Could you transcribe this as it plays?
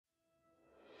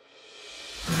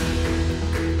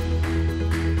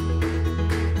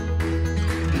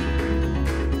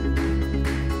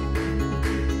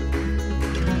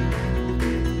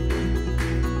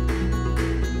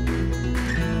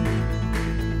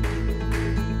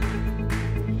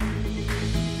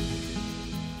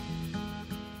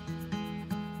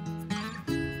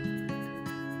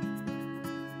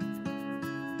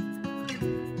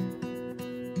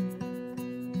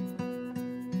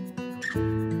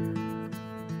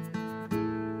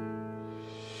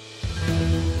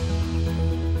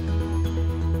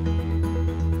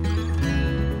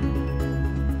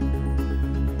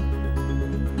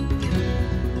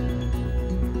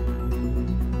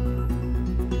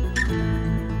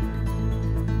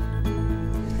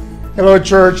Hello,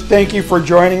 church. Thank you for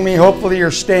joining me. Hopefully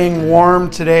you're staying warm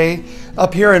today.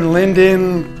 Up here in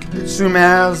Linden,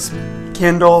 Sumas,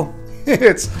 Kendall,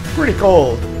 it's pretty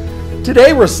cold.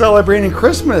 Today we're celebrating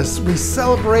Christmas. We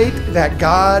celebrate that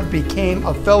God became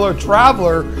a fellow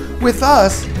traveler with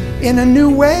us in a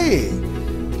new way.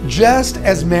 Just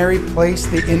as Mary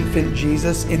placed the infant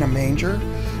Jesus in a manger,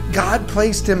 God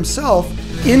placed himself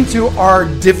into our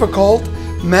difficult,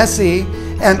 messy,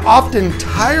 and often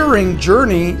tiring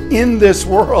journey in this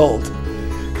world.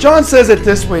 John says it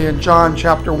this way in John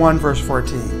chapter 1, verse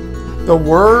 14. The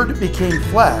Word became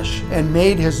flesh and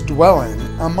made his dwelling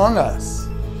among us.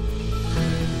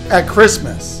 At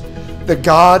Christmas, the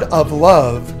God of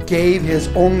love gave his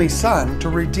only Son to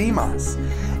redeem us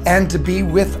and to be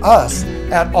with us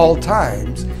at all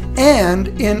times and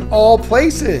in all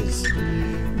places.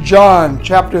 John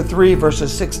chapter 3,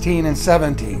 verses 16 and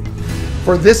 17.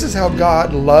 For this is how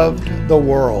God loved the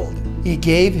world. He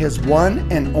gave his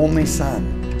one and only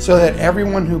Son, so that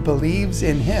everyone who believes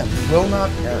in him will not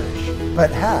perish,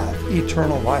 but have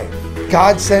eternal life.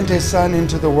 God sent his Son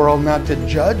into the world not to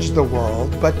judge the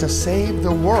world, but to save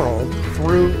the world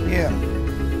through him.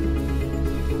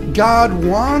 God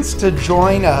wants to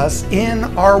join us in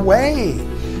our way.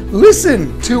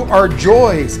 Listen to our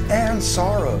joys and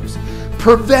sorrows.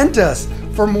 Prevent us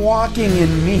from walking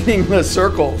in meaningless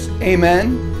circles.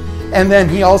 Amen? And then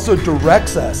he also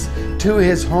directs us to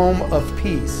his home of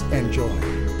peace and joy.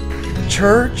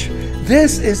 Church,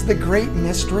 this is the great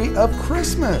mystery of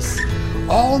Christmas.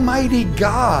 Almighty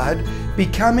God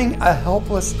becoming a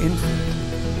helpless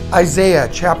infant. Isaiah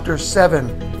chapter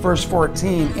 7, verse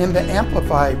 14 in the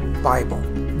Amplified Bible.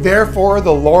 Therefore,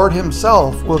 the Lord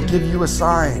himself will give you a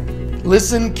sign.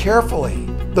 Listen carefully.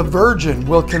 The virgin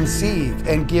will conceive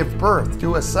and give birth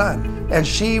to a son, and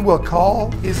she will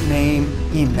call his name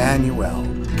Emmanuel,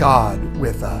 God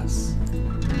with us.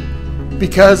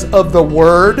 Because of the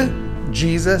Word,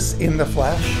 Jesus in the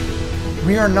flesh,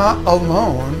 we are not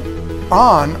alone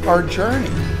on our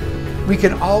journey. We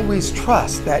can always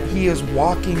trust that he is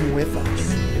walking with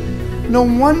us. No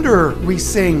wonder we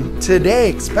sing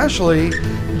today, especially,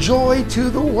 joy to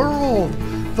the world,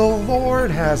 the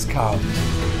Lord has come.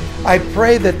 I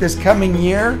pray that this coming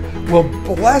year will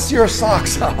bless your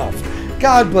socks off.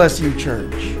 God bless you,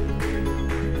 church.